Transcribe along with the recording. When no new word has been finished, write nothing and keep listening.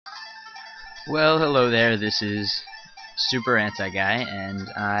Well, hello there, this is SuperAntiGuy, and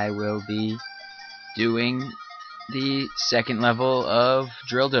I will be doing the second level of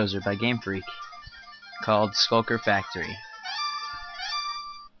Drill Dozer by Game Freak, called Skullker Factory.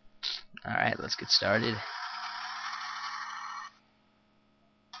 Alright, let's get started.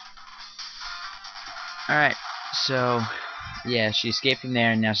 Alright, so, yeah, she escaped from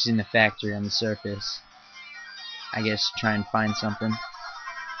there, and now she's in the factory on the surface. I guess try and find something.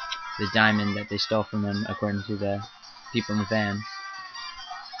 The diamond that they stole from them, according to the people in the van.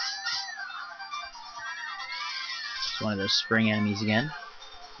 It's one of those spring enemies again.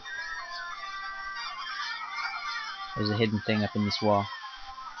 There's a hidden thing up in this wall.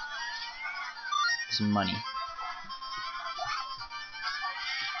 Some money.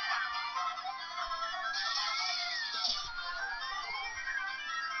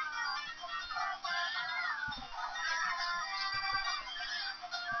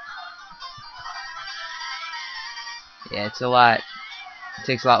 Yeah, it's a lot. It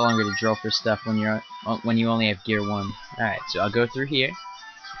takes a lot longer to drill for stuff when you only have gear 1. Alright, so I'll go through here.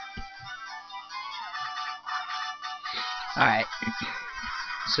 Alright.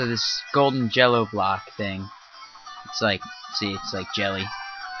 So this golden jello block thing, it's like, see, it's like jelly.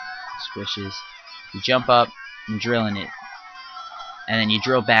 Squishes. You jump up and drill in it. And then you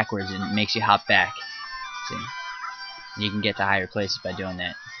drill backwards and it makes you hop back. See? And you can get to higher places by doing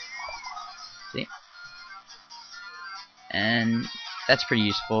that. See? And that's pretty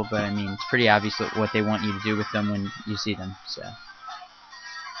useful, but I mean, it's pretty obvious what they want you to do with them when you see them, so.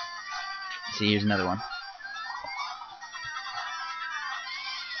 See, here's another one.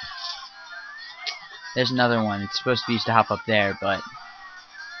 There's another one. It's supposed to be used to hop up there, but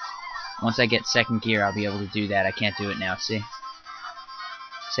once I get second gear, I'll be able to do that. I can't do it now, see?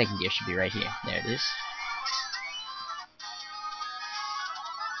 Second gear should be right here. There it is.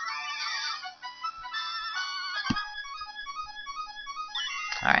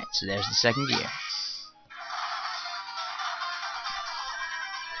 Alright, so there's the second gear.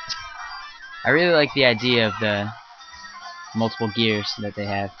 I really like the idea of the multiple gears that they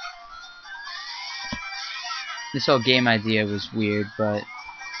have. This whole game idea was weird, but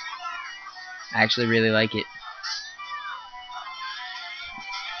I actually really like it.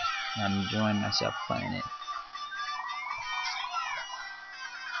 I'm enjoying myself playing it.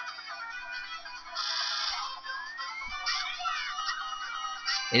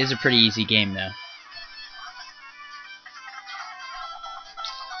 It is a pretty easy game, though.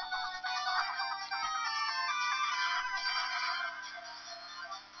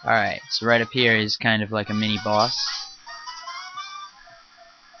 Alright, so right up here is kind of like a mini boss.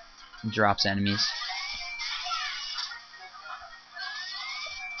 It drops enemies.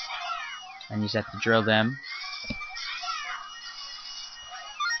 And you just have to drill them.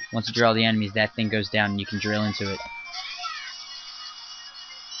 Once you drill the enemies, that thing goes down and you can drill into it.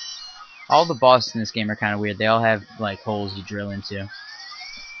 All the bosses in this game are kind of weird. They all have like holes you drill into.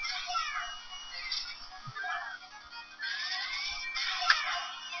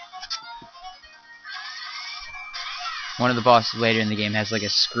 One of the bosses later in the game has like a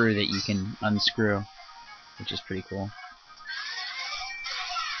screw that you can unscrew, which is pretty cool.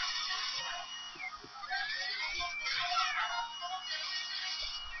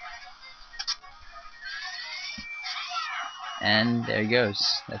 And there he goes.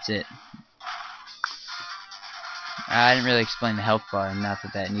 That's it. I didn't really explain the health bar, not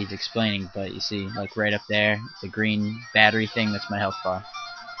that that needs explaining, but you see, like right up there, the green battery thing, that's my health bar.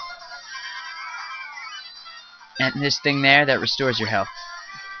 And this thing there, that restores your health.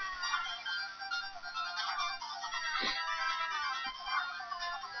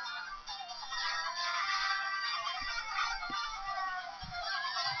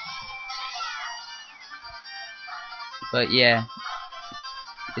 But yeah,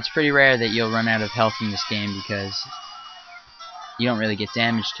 it's pretty rare that you'll run out of health in this game because you don't really get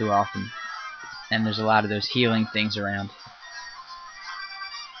damaged too often. And there's a lot of those healing things around.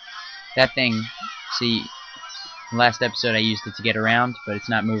 That thing, see, last episode I used it to get around, but it's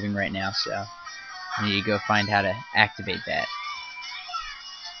not moving right now, so I need to go find how to activate that.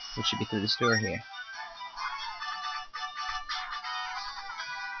 Which should be through this door here.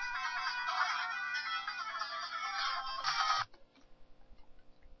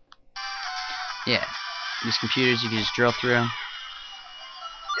 Yeah, these computers you can just drill through,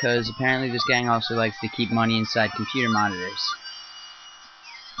 because apparently this gang also likes to keep money inside computer monitors.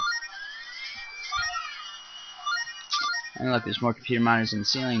 And look, there's more computer monitors in the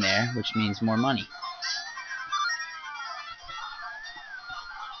ceiling there, which means more money.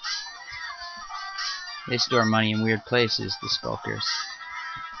 They store money in weird places, the Skullkers.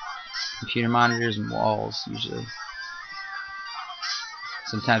 computer monitors and walls, usually.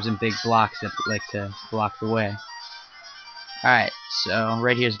 Sometimes in big blocks that like to block the way. Alright, so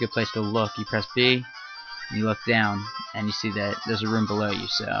right here is a good place to look. You press B, and you look down, and you see that there's a room below you,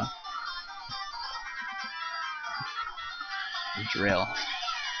 so you drill.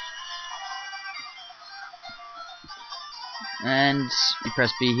 And you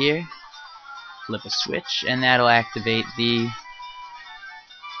press B here, flip a switch, and that'll activate the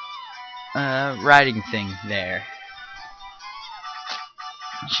riding thing there.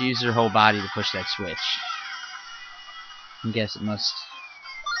 She uses her whole body to push that switch. I guess it must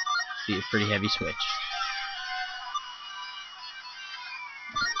be a pretty heavy switch.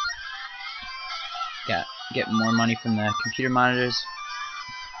 Get more money from the computer monitors.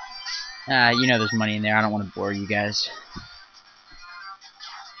 You know there's money in there. I don't want to bore you guys.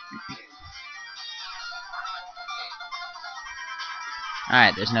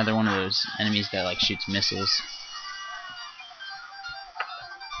 Alright, there's another one of those enemies that like shoots missiles.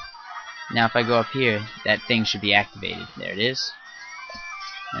 Now if I go up here, that thing should be activated. There it is.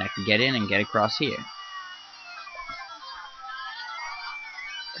 And I can get in and get across here.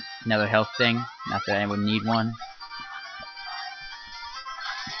 Another health thing. Not that I would need one.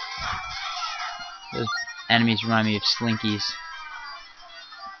 Those enemies remind me of Slinkies.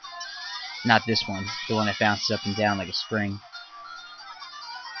 Not this one. The one that bounces up and down like a spring.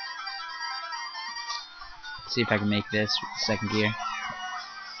 Let's see if I can make this with the second gear.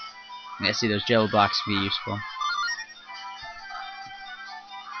 Yeah, see those jello blocks would be useful.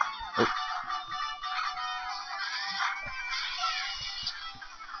 Oh.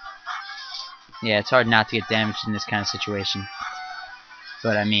 Yeah, it's hard not to get damaged in this kind of situation.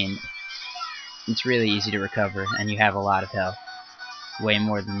 But I mean, it's really easy to recover, and you have a lot of health. Way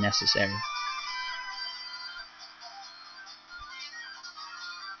more than necessary.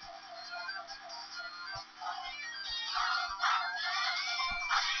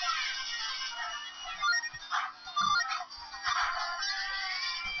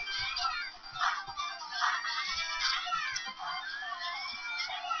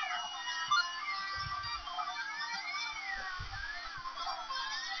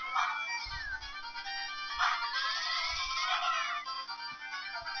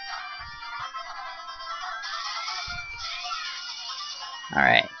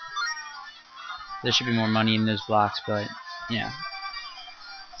 Alright. There should be more money in those blocks, but, yeah.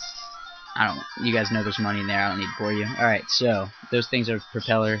 You guys know there's money in there, I don't need to bore you. Alright, so, those things are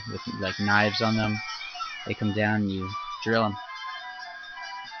propeller with, like, knives on them. They come down and you drill them.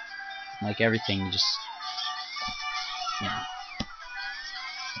 Like everything, you just,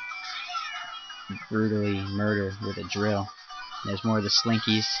 brutally murder with a drill. There's more of the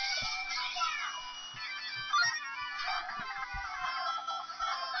Slinkies.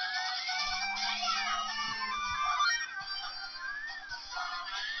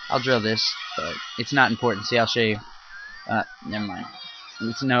 I'll drill this, but it's not important. See, I'll show you. Never mind.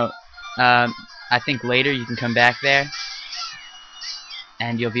 It's I think later you can come back there,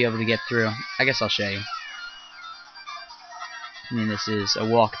 and you'll be able to get through. I guess I'll show you. I mean, this is a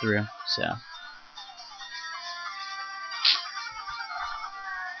walkthrough, so.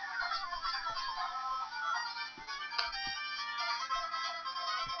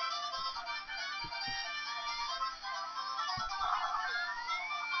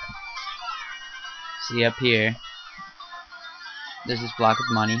 See up here, there's this block of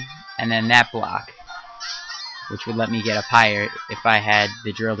money, and then that block, which would let me get up higher if I had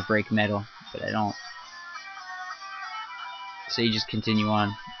the drill to break metal, but I don't. So you just continue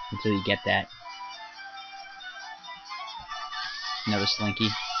on until you get that. Another Slinky.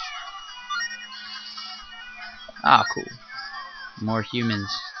 Ah, cool. More humans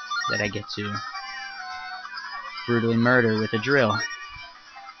that I get to brutally murder with a drill.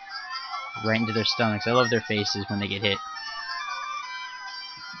 Right into their stomachs. I love their faces when they get hit.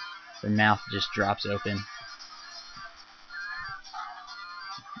 Their mouth just drops open.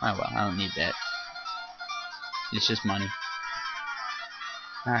 Oh well, I don't need that. It's just money.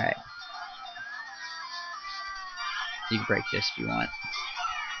 Alright. You can break this if you want.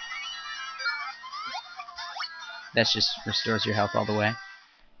 That just restores your health all the way.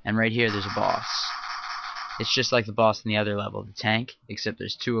 And right here there's a boss. It's just like the boss in the other level, the tank, except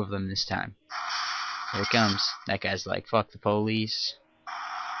there's two of them this time. Here it comes. That guy's like, fuck the police.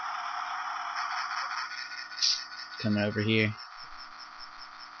 Coming over here.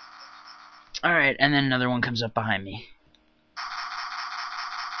 Alright, and then another one comes up behind me.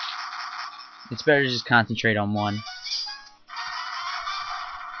 It's better to just concentrate on one.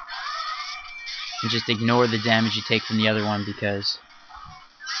 And just ignore the damage you take from the other one, because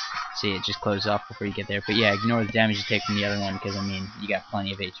See, it just closes off before you get there. But yeah, ignore the damage you take from the other one, because I mean, you got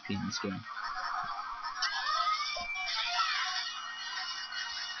plenty of HP in this game.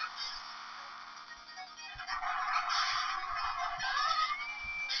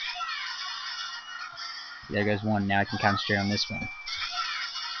 There goes one. Now I can concentrate on this one.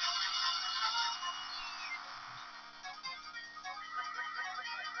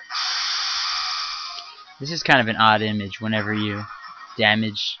 This is kind of an odd image whenever you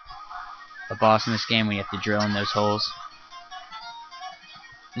damage a boss in this game when you have to drill in those holes.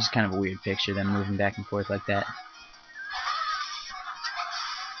 This is kind of a weird picture, them moving back and forth like that.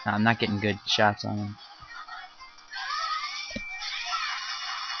 I'm not getting good shots on him.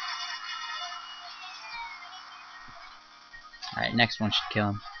 Alright, next one should kill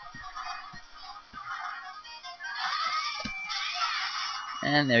him.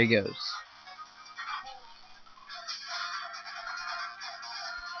 And there he goes.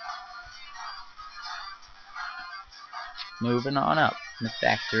 Moving on up in the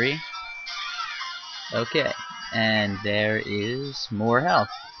factory. Okay, and there is more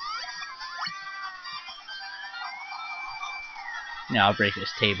health. Now I'll break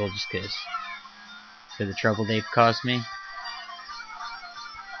this table just because for the trouble they've caused me.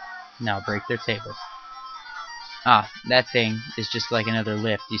 Now I'll break their table. Ah, that thing is just like another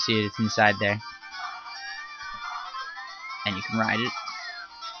lift. You see it? It's inside there. And you can ride it.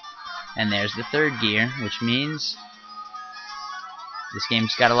 And there's the third gear, which means this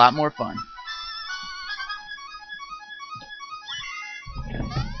game's got a lot more fun.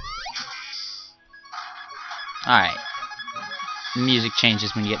 Alright. The music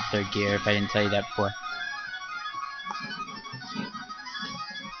changes when you get third gear, if I didn't tell you that before.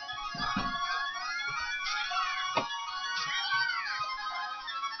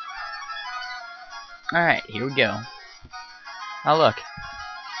 Alright, here we go. Oh look.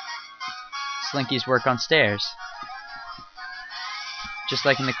 Slinkies work on stairs. Just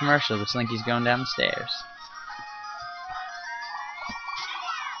like in the commercial, the Slinky's going down the stairs.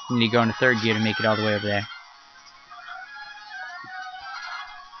 You need to go into third gear to make it all the way over there.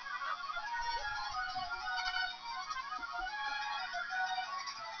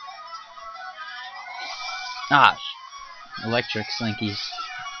 Ah, electric Slinkies.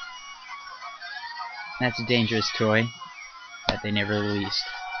 That's a dangerous toy that they never released.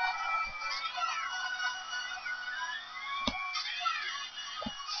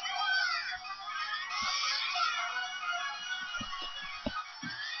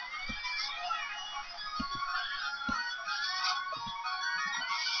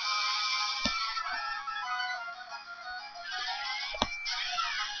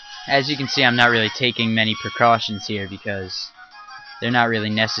 As you can see, I'm not really taking many precautions here because they're not really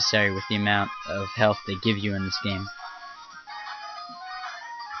necessary with the amount of health they give you in this game.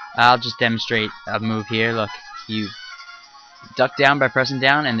 I'll just demonstrate a move here. Look, you duck down by pressing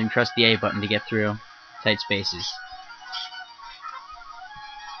down and then press the A button to get through tight spaces.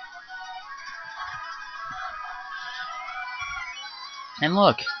 And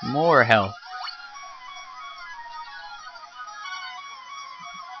look, more health.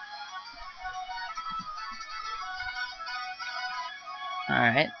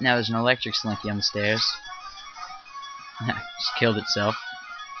 Alright, now there's an electric Slinky on the stairs. Just killed itself.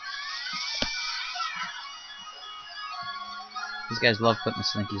 These guys love putting the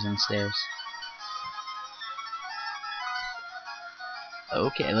Slinkies on the stairs.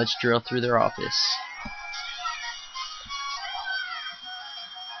 Okay, let's drill through their office.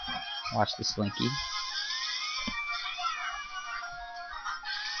 Watch the Slinky.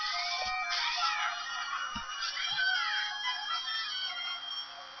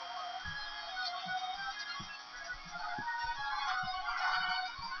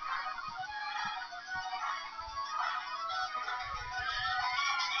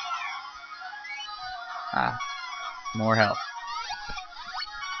 Ah, more health.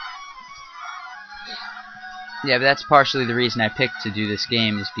 Yeah, but that's partially the reason I picked to do this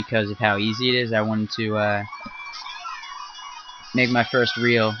game, is because of how easy it is. I wanted to make my first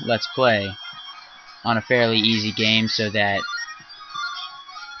real Let's Play on a fairly easy game so that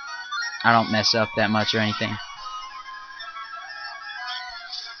I don't mess up that much or anything.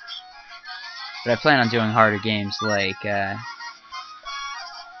 But I plan on doing harder games like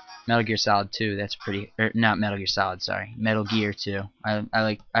Metal Gear Solid 2. That's pretty, not Metal Gear Solid, sorry, Metal Gear 2.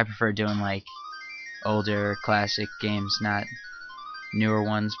 I prefer doing like older classic games, not newer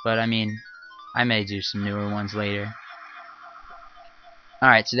ones, but I mean, I may do some newer ones later.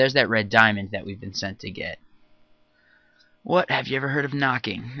 Alright, so there's that red diamond that we've been sent to get. What? Have you ever heard of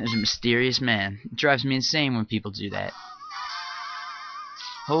knocking? There's a mysterious man. It drives me insane when people do that.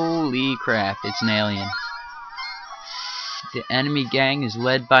 Holy crap, it's an alien. The enemy gang is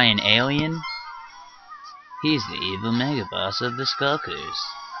led by an alien? He's the evil mega boss of the Skullkers.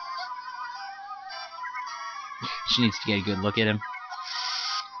 She needs to get a good look at him.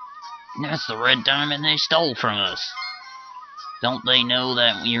 That's the red diamond they stole from us. Don't they know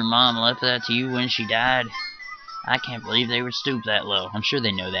that your mom left that to you when she died? I can't believe they would stoop that low. I'm sure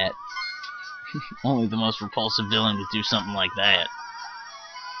they know that. Only the most repulsive villain would do something like that.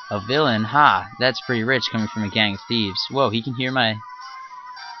 A villain? Ha! That's pretty rich coming from a gang of thieves. Whoa, he can hear my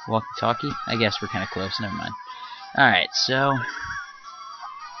walkie-talkie? I guess we're kind of close. Never mind. Alright, so...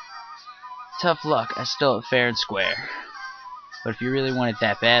 tough luck. I stole it fair and square. But if you really want it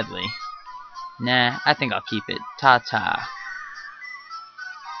that badly... nah, I think I'll keep it. Ta-ta.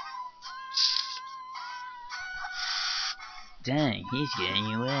 Dang, he's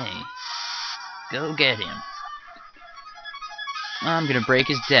getting away. Go get him. I'm gonna break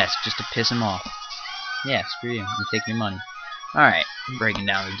his desk just to piss him off. Yeah, screw you. I'm taking your money. Alright, I'm breaking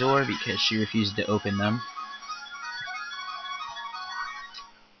down the door because she refused to open them.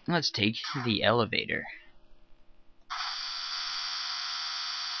 Let's take the elevator.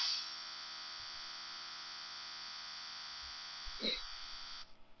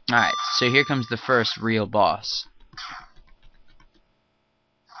 Alright, so here comes the first real boss.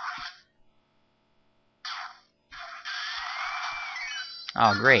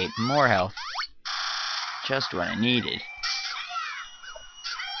 Oh great, more health. Just what I needed.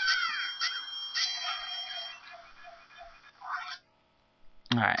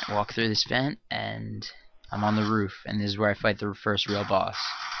 Alright, walk through this vent, and I'm on the roof, and this is where I fight the first real boss.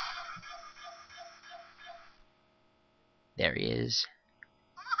 There he is.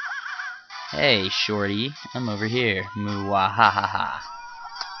 Hey, shorty, I'm over here. Moo-wah-ha-ha-ha.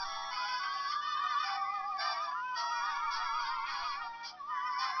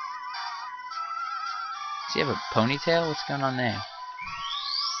 Does he have a ponytail? What's going on there?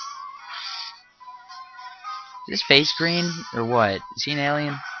 Is his face green? Or what? Is he an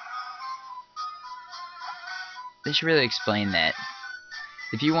alien? They should really explain that.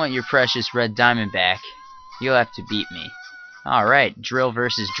 If you want your precious red diamond back, you'll have to beat me. Alright, drill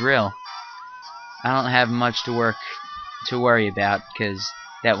versus drill. I don't have much to worry about, because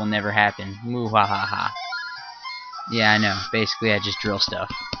that will never happen. Moo-ha-ha-ha. Yeah, I know. Basically, I just drill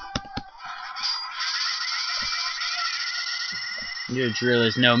stuff. Your drill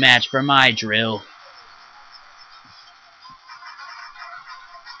is no match for my drill.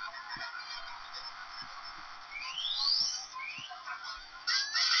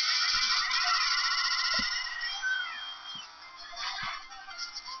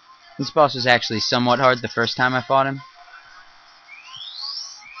 This boss was actually somewhat hard the first time I fought him.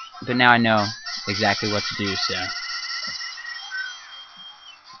 But now I know exactly what to do, so...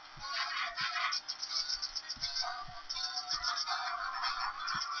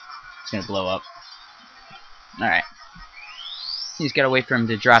 it's gonna blow up. Alright. You just gotta wait for him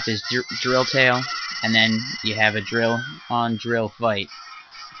to drop his drill tail, and then you have a drill-on-drill fight.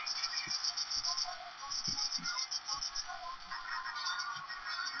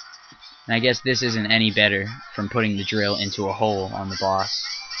 And I guess this isn't any better from putting the drill into a hole on the boss.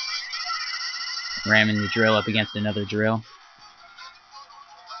 Ramming the drill up against another drill.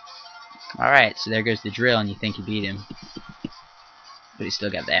 Alright, so there goes the drill, and you think you beat him. But he's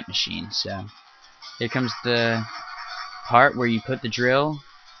still got that machine, so... here comes the part where you put the drill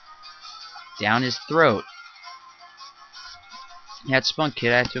down his throat. Yeah, it's spunk,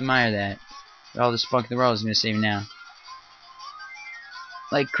 kid. I have to admire that. All the spunk in the world is going to save me now.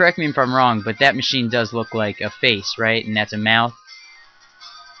 Like, correct me if I'm wrong, but that machine does look like a face, right? And that's a mouth.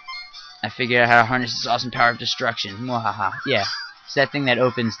 I figured out how to harness this awesome power of destruction. Mwahaha. Yeah. It's that thing that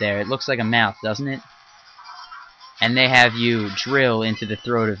opens there. It looks like a mouth, doesn't it? And they have you drill into the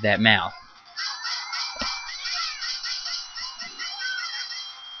throat of that mouth.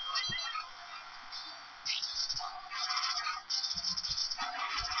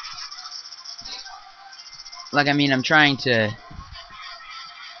 Like, I mean, I'm trying to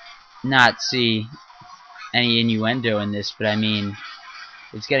not see any innuendo in this, but I mean,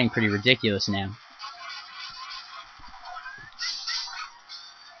 it's getting pretty ridiculous now.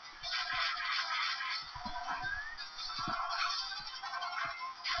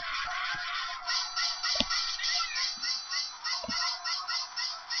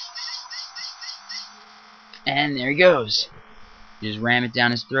 And there he goes. You just ram it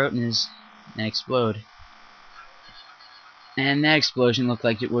down his throat and explode. And that explosion looked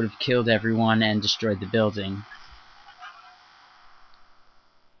like it would have killed everyone and destroyed the building.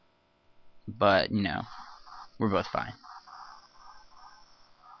 But, you know, we're both fine.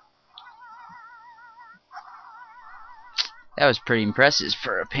 That was pretty impressive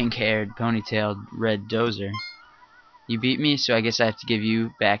for a pink-haired, ponytailed red Dozer. You beat me, so I guess I have to give you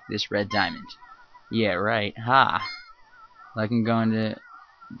back this red diamond. Yeah, right. Ha! Like I'm going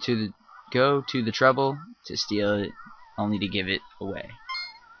to go to the trouble to steal it, only to give it away.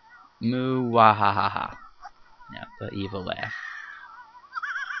 Moo wah ha ha ha. Now the evil laugh.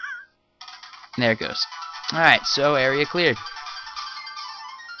 There it goes. Alright, so area cleared.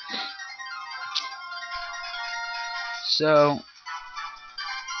 So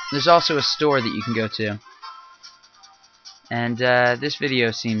there's also a store that you can go to. And this video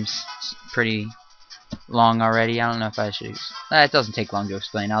seems pretty long already. I don't know if I should. It doesn't take long to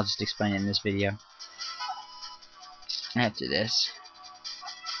explain. I'll just explain it in this video. After this.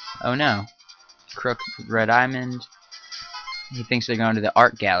 Oh no. Crook with red diamond. He thinks they're going to the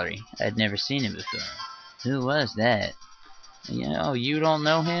art gallery. I'd never seen him before. Who was that? You know, you don't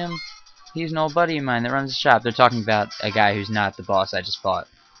know him? He's an old buddy of mine that runs the shop. They're talking about a guy who's not the boss I just fought.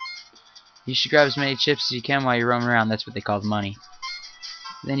 You should grab as many chips as you can while you're roaming around. That's what they call money.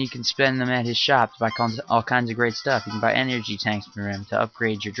 Then you can spend them at his shop to buy all kinds of great stuff. You can buy energy tanks from him to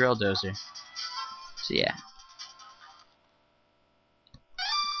upgrade your drill dozer. So yeah.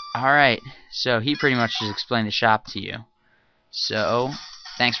 Alright, so he pretty much just explained the shop to you. So,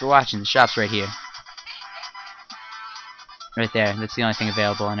 thanks for watching. The shop's right here. Right there. That's the only thing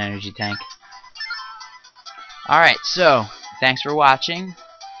available, an energy tank. Alright, so, thanks for watching.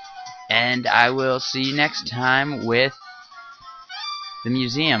 And I will see you next time with the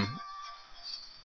museum.